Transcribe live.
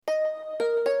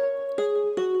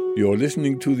You're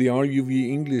listening to the RUV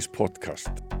English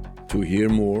podcast. To hear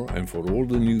more and for all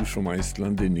the news from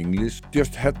Iceland in English,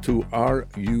 just head to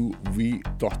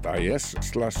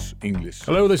ruv.is/English.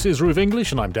 Hello, this is RUV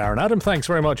English and I'm Darren Adam. Thanks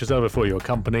very much as ever for your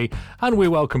company. And we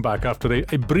welcome back after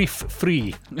a brief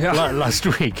free last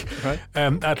week. Right.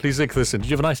 Atli Sigþórsson, did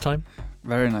you have a nice time?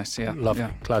 Very nice, yeah. Lovely.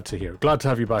 Yeah. Glad to hear. Glad to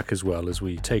have you back as well as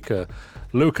we take a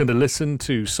look and a listen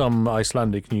to some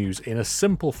Icelandic news in a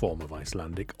simple form of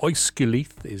Icelandic.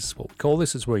 AUÐSKILIÐ is what we call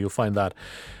this. It's where you'll find that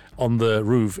on the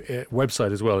RUV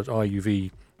website as well at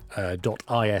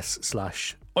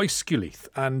ruv.is/AUÐSKILIÐ.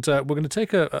 And we're going to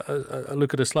take a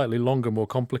look at a slightly longer, more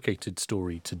complicated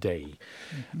story today.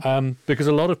 Because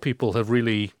a lot of people have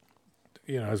really,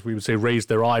 as we would say, raised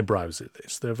their eyebrows at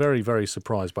this. They're very, very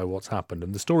surprised by what's happened.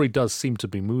 And the story does seem to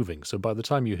be moving. So by the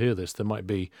time you hear this, we might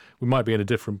be in a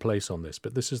different place on this.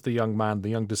 But this is the young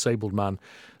disabled man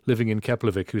living in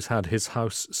Keflavik who's had his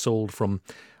house sold from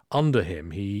under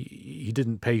him. He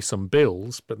didn't pay some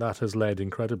bills, but that has led,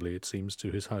 incredibly, it seems,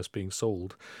 to his house being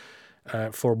sold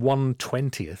for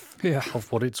 1/20th of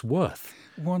what it's worth.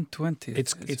 1/20th.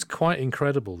 It's quite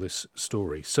incredible, this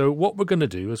story. So what we're going to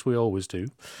do, as we always do,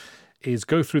 is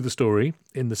go through the story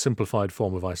in the simplified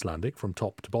form of Icelandic from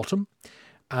top to bottom,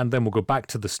 and then we'll go back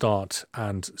to the start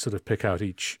and sort of pick out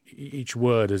each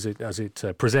word as it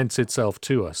presents itself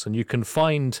to us. And you can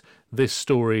find this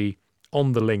story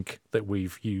on the link that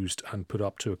we've used and put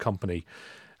up to accompany,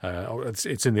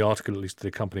 it's in the article at least that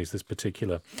accompanies this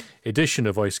particular edition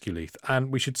of AUÐSKILIÐ. And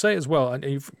we should say as well, and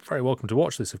you're very welcome to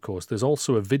watch this, of course, there's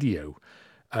also a video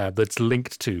that's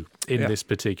linked to in this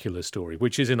particular story,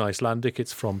 which is in Icelandic.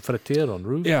 It's from Fréttir on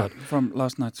RUV. Yeah, from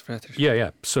last night's Fréttir.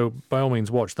 Yeah. So by all means,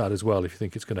 watch that as well if you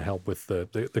think it's going to help with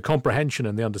the comprehension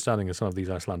and the understanding of some of these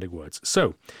Icelandic words.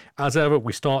 So, as ever,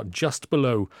 we start just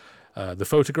below the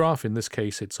photograph. In this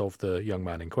case, it's of the young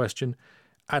man in question.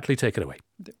 Atli, take it away.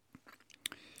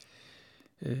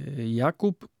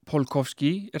 Jakub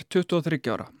Polkowski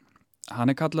 23 ára.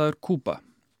 Hann kallaður Kuba.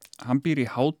 Hann býr í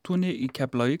Hátúni í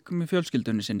Keflavík með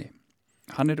fjölskyldunni sinni.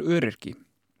 Hann öryrki.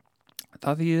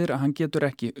 Það þýðir að hann getur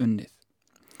ekki unnið.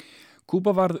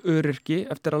 Kuba varð öryrki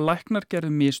eftir að læknar gerðu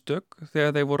mistök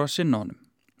þegar þeir voru að sinna honum.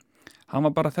 Hann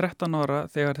var bara 13 ára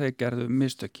þegar þeir gerðu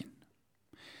mistökin.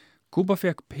 Kuba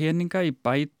fekk peninga í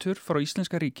bætur frá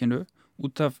Íslenska ríkinu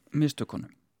út af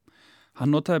mistökunum. Hann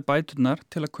notaði bæturnar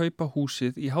til að kaupa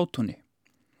húsið í Hátúni.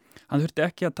 Hann þurfti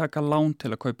ekki að taka lán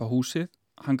til að kaupa húsið,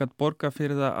 hann gat borga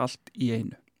fyrir það allt í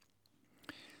einu.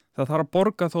 Það þarf að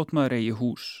borga þótt maður eigi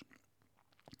hús.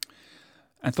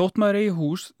 En þótt maður eigi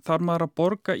hús þarf maður að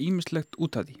borga ýmislegt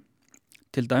út af því.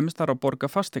 Til dæmis þarf að borga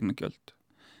fasteignagjöld.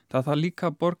 Það þarf líka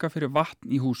að borga fyrir vatn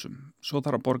í húsum, svo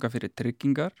þarf að borga fyrir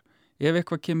tryggingar ef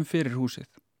eitthvað kemur fyrir húsið.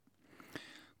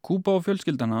 Kuba og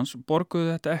fjölskyldan hans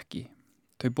borguðu þetta ekki.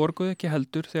 Þau borguðu ekki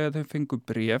heldur þegar þau fengu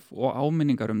bréf og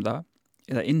áminningar það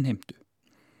eða innheimtu.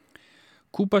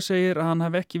 Kuba segir að hann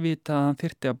hafi ekki vitað að hann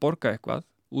þyrfti að borga eitthvað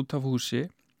út af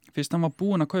húsi fyrst hann var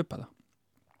búinn að kaupa það.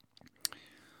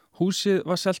 Húsið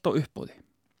var selt á uppboði.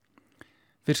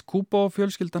 Fyrst Kuba og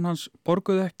fjölskyldan hans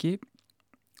borguðu ekki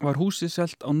var húsið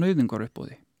selt á nauðingar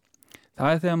uppboði.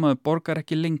 Það þegar maður borgar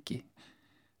ekki lengi.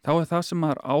 Þá það sem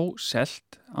maður á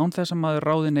selt án þess að maður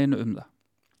ráði neinu það.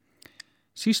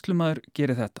 Sýslumaður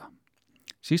gerir þetta.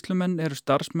 Sýslumenn eru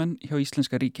starfsmenn hjá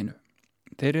Íslenska ríkinu.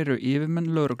 Þeir eru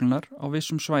yfirmenn lögreglunar á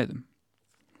vissum svæðum.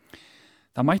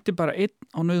 Það mætti bara einn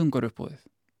á nauðungaruppboðið.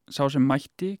 Sá sem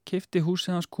mætti keypti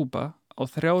húsið hans Kuba á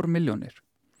 3 milljónir.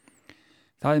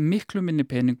 Það miklu minni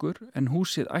peningur en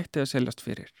húsið ætti að seljast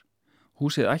fyrir.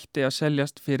 Húsið ætti að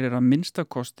seljast fyrir að minnsta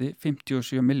kosti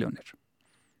 57 milljónir.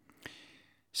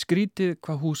 Skrítið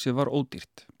hvað húsið var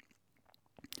ódýrt.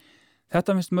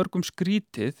 Þetta finnst mörgum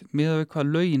skrítið miðað við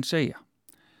hvað lögin segja.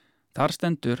 Þar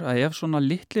stendur að ef svona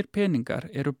litlir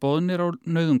peningar eru boðnir á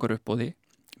nauðungaruppboði,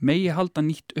 megi halda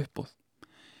nýtt uppboð.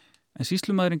 En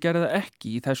sýslumaðurinn gerði það ekki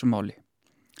í þessu máli.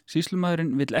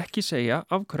 Sýslumaðurinn vill ekki segja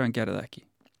af hverju hann gerði það ekki.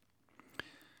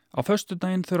 Á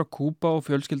föstudaginn þurfa Kuba og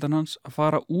fjölskyldan hans að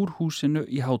fara úr húsinu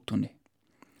í Hátúni.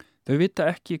 Þau vita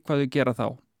ekki hvað þau gera þá.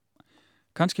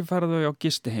 Kannski fara þau á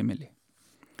gistiheimili.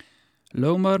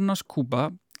 Lögmaðurinn hans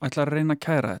Kuba ætlar að reyna að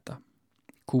kæra þetta.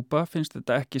 Kuba finnst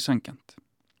þetta ekki sanngjarnt.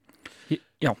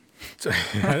 Yeah.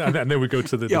 And then we go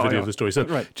to the video of the story. So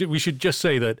we should just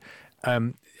say that,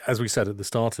 as we said at the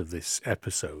start of this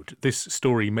episode, this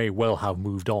story may well have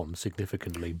moved on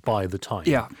significantly by the time.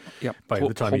 By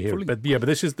the time you hear it. But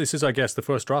this is, I guess, the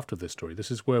first draft of this story. This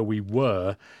is where we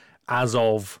were as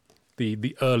of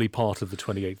the early part of the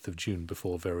 28th of June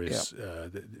before various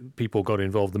people got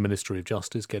involved, the Ministry of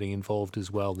Justice getting involved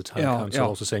as well, the Town Council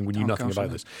also saying we knew nothing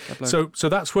about this. So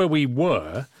that's where we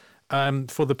were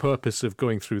for the purpose of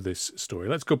going through this story.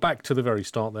 Let's go back to the very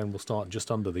start then. We'll start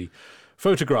just under the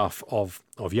photograph of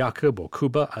Jakub, or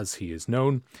Kuba as he is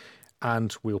known,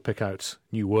 and we'll pick out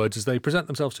new words as they present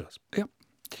themselves to us. Já.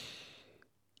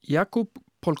 Jakub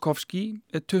Polkowski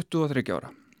 23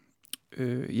 ára.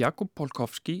 Jakub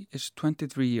Polkowski is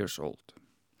 23 years old.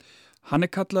 Hann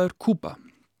kallaður Kuba.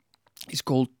 He's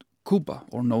called Kuba,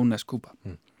 or known as Kuba.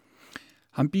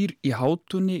 Hann býr í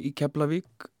Hátúni í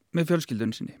Keflavík með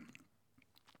fjölskyldunni sinni.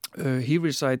 He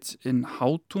resides in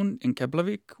Hátún in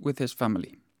Keflavík with his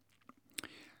family.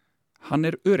 Hann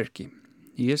öryrki.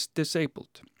 He is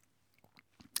disabled.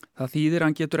 Það þýðir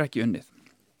hann getur ekki unnið.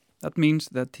 That means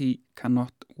that he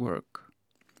cannot work.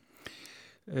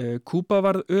 Kuba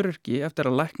varð öryrki eftir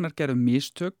að læknar gerðu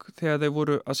mistök þegar þeir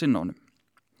voru að sinna honum.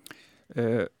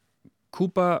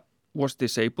 Kuba was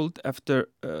disabled after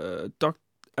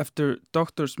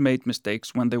doctors made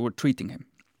mistakes when they were treating him.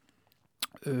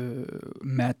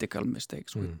 Medical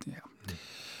mistakes.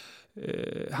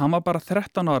 Hann var bara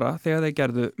 13 ára þegar þeir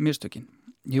gerðu mistökin.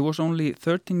 He was only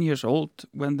 13 years old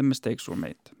when the mistakes were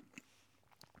made.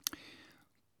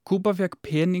 Kuba fekk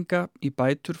peninga í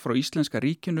bætur frá íslenska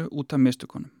ríkinu út af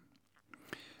mistökunum.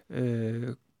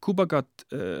 Kuba got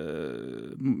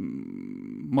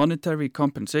monetary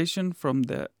compensation from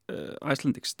the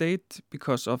Icelandic state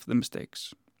because of the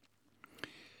mistakes.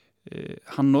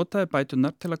 Hann notaði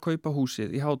bætunar til að kaupa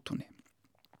húsið í Hátúni.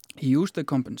 He used the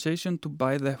compensation to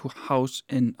buy the house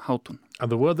in Hátún.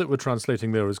 And the word that we're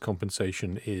translating there as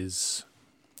compensation is?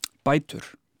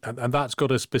 Bætur. And that's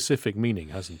got a specific meaning,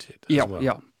 hasn't it?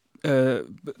 Yeah.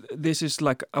 This is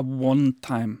like a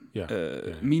one-time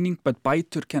meaning, but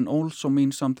bætur can also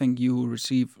mean something you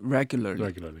receive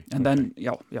regularly. And then,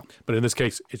 But in this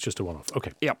case, it's just a one-off.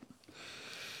 Okay. Já.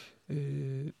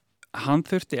 Hann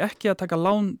þurfti ekki að taka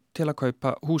lán til að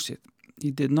kaupa húsið. He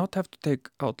did not have to take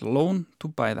out a loan to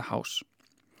buy the house.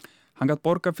 Hann gat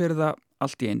borga fyrir það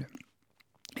allt í einu.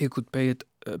 He could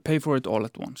pay for it all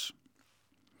at once.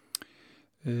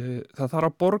 Það þarf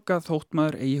að borga þótt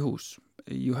maður eigi hús.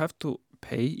 You have to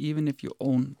pay even if you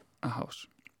own a house.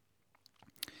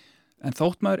 En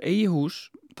þótt maður eigi hús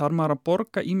þarf maður að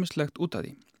borga ýmislegt út af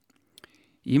því.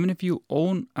 Even if you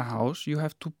own a house, you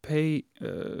have to pay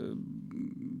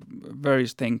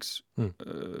various things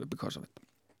because of it.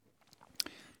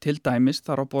 Til dæmis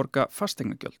þarf að borga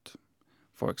fasteignagjöld.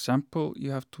 For example,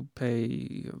 you have to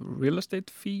pay real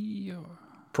estate fee.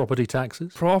 Property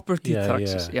taxes? Property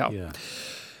taxes, yeah.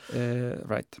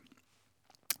 Right.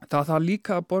 Það þarf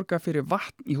líka að borga fyrir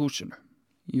vatn í húsinu.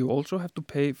 You also have to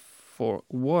pay for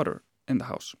water in the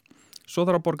house. Svo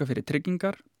þarf að borga fyrir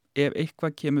tryggingar ef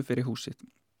eitthvað kemur fyrir húsið.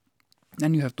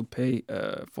 Then you have to pay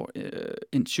for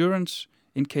insurance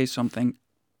in case something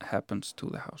happens to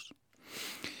the house.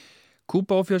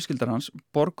 Kuba og fjölskyldar hans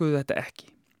borguðu þetta ekki.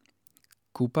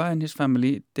 Kuba and his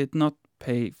family did not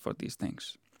pay for these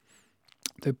things.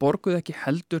 Þau borguðu ekki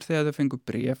heldur þegar þau fengu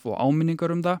bréf og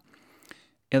áminningar það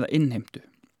eða innheimtu.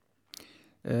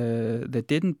 They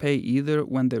didn't pay either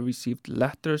when they received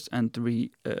letters and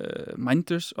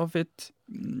reminders of it,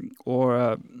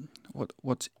 or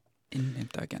what's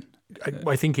innheimta again?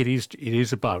 I think it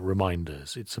is about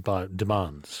reminders. It's about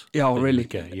demands. Yeah, really.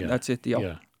 That's it.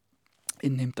 Yeah.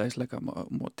 Innheimta is like a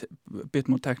bit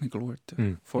more technical word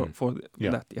for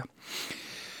that. Yeah.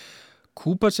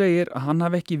 Kuba segir að hann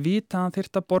hafi ekki vita að hann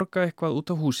þyrfti að borga eitthvað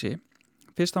út af húsi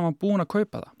fyrst hann var búin að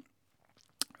kaupa það.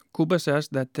 Kuba says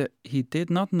that he did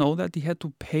not know that he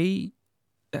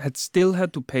still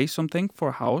had to pay something for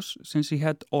a house since he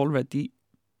had already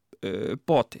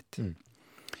bought it.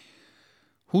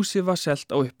 Húsið var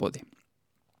selt á uppboði.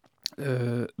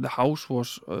 The house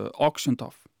was auctioned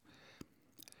off.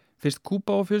 Fyrst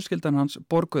Kuba og fjölskyldan hans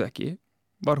borguð ekki,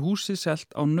 var húsið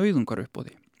selt á nauðungar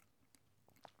uppboði.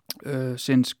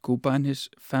 Since Kuba and his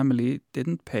family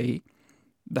didn't pay,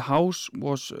 the house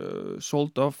was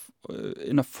sold off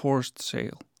in a forced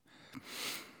sale.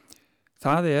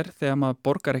 Það þegar maður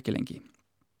borgar ekki lengi.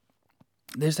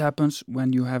 This happens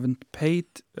when you haven't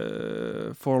paid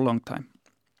for a long time.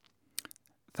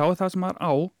 Þá það sem maður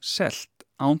á selt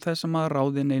án þess að maður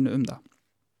ráði neinu það.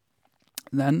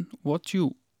 Then what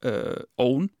you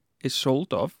own is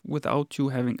sold off without you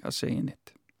having a say in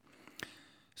it.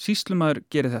 Sýslumaður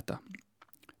gerir þetta.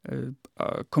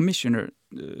 A commissioner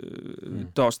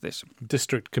does this.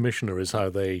 District commissioner is how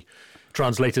they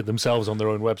translate it themselves on their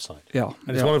own website. Yeah.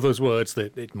 And it's one of those words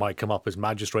that it might come up as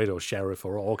magistrate or sheriff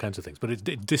or all kinds of things, but it's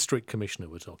district commissioner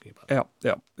we're talking about.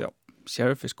 Yeah.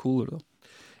 Sheriff is cooler though.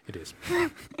 It is.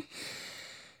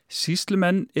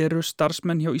 Sýslumenn eru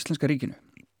starfsmenn hjá Íslenska ríkinu.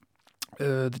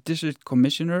 The district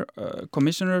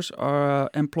commissioners are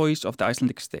employees of the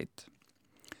Icelandic state.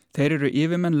 Þeir eru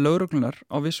yfirmenn lögreglunar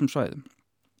á vissum svæðum.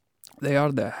 They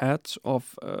are the heads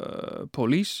of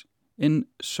police in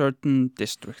certain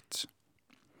districts.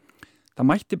 Það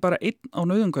mætti bara einn á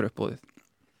nauðungaruppboðið.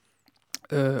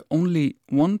 Only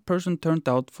one person turned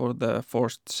out for the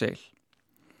forced sale.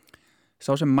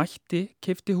 Sá sem mætti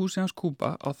keypti húsið hans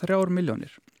KUBA á 3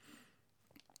 milljónir.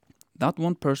 That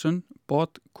one person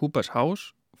bought KUBA'S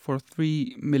house for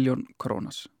 3 million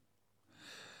krónas.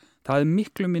 Það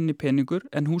miklu minni peningur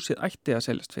en húsið ætti að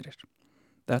seljast fyrir.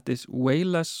 That is way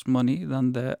less money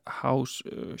than the house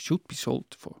should be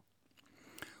sold for.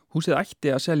 Húsið ætti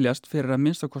að seljast fyrir að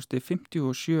minnstakosti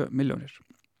 57 milljónir.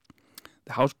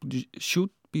 The house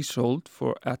should be sold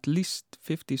for at least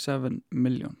 57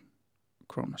 million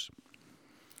krónas.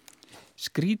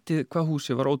 Skrítið hvað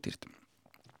húsið var ódýrt.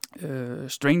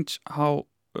 Strange how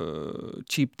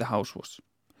cheap the house was.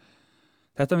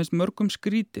 Þetta finnst mörgum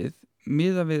skrítið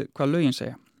miðað við hvað lögin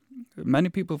segja. Many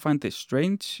people find this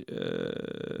strange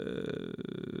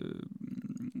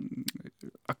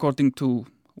according to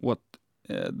what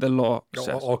the law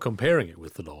says. Or comparing it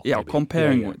with the law. Já, maybe.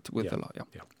 comparing it with the law, já.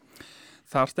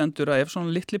 Þar stendur að ef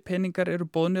svona litli peningar eru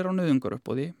boðnir á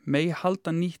nauðungaruppboði, megi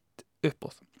halda nýtt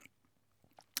uppboð.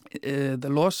 The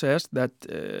law says that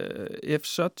if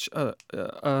such a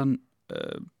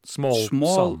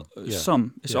small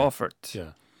sum is offered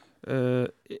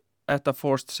at a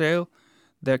forced sale,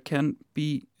 there can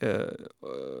be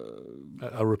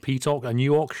a repeat auction, a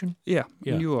new auction? Yeah,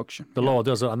 a new auction. The law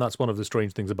does it, and that's one of the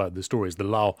strange things about the story is the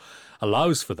law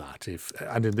allows for that.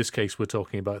 And in this case, we're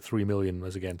talking about 3 million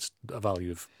as against a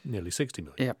value of nearly 60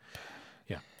 million. Yeah.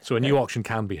 Yeah. So a new auction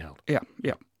can be held. Yeah.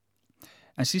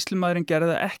 En sýslumaðurinn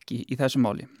gerði það ekki í þessu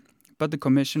máli. But the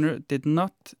commissioner did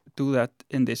not do that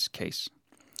in this case.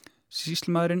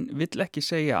 Sýslumaðurinn vill ekki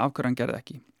segja af hverju hann gerði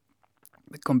ekki.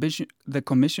 The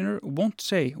commissioner won't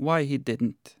say why he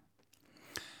didn't.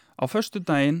 Á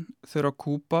föstudaginn þurfa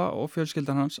KUBA og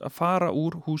fjölskyldan hans að fara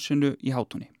úr húsinu í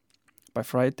Hátúni. By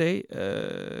Friday,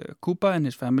 KUBA and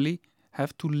his family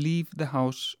have to leave the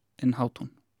house in Hátún.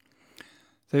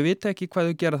 Þau vita ekki hvað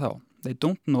þau gera þá. They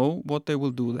don't know what they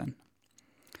will do then.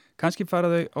 Kannski fara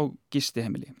þau á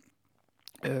gistiheimili.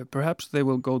 Perhaps they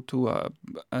will go to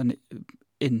an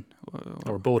inn.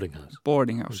 Or a boarding house.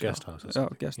 Boarding house. Or guest house. Já,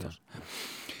 guest house.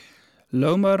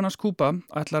 Lögmaðurinn hans KUBA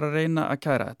ætlar að reyna að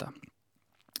kæra þetta.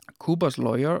 KUBA'S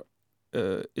lawyer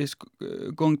is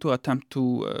going to attempt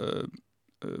to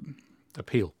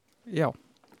appeal. Já.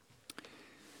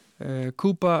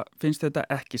 KUBA finnst þetta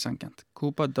ekki sanngjarnt.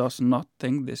 KUBA does not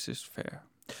think this is fair.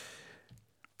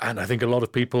 And I think a lot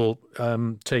of people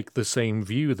take the same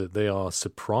view, that they are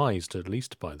surprised, at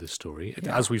least, by this story.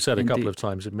 Yeah, as we've said a couple of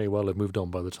times, it may well have moved on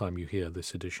by the time you hear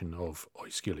this edition of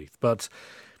AUÐSKILIÐ. But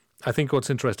I think what's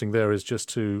interesting there is just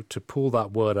to pull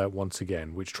that word out once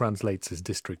again, which translates as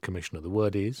district commissioner. The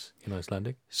word is, in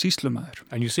Icelandic? Sýslumaður.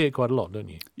 And you see it quite a lot, don't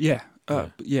you? Yeah,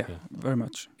 very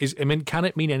much. Can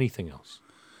it mean anything else?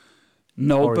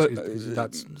 No, or but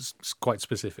that's quite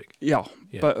specific. Yeah.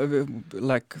 But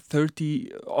like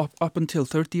up until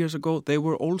 30 years ago, they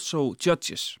were also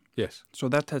judges. Yes. So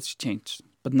that has changed.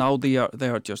 But now they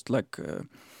are just like,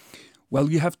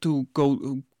 you have to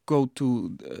go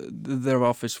to their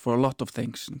office for a lot of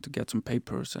things to get some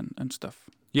papers and stuff.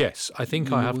 Yes, I think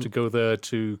I have to go there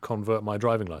to convert my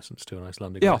driving license to an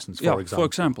Icelandic license, for example. For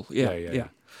example, yeah.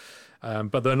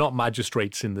 But they're not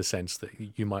magistrates in the sense that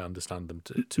you might understand them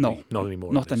to be. Not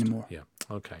anymore. Not anymore. Yeah,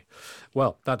 okay.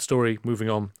 Well, that story, moving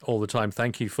on all the time.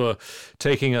 Thank you for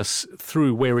taking us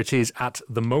through where it is at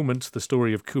the moment, the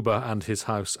story of KUBA and his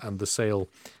house and the sale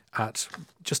at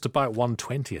just about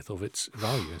 1/20th of its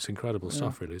value. It's incredible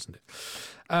stuff, really, isn't it?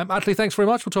 Atli, thanks very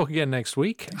much. We'll talk again next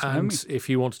week. And if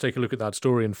you want to take a look at that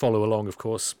story and follow along, of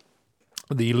course,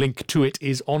 the link to it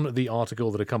is on the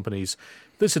article that accompanies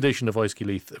this edition of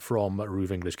AUÐSKILIÐ from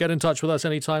RÚV English. Get in touch with us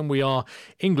anytime. We are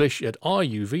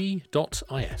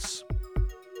english@ruv.is.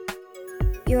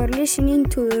 You're listening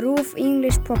to the RÚV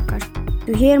English podcast.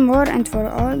 To hear more and for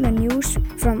all the news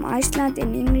from Iceland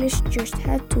in English, just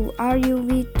head to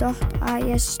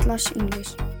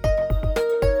ruv.is/English.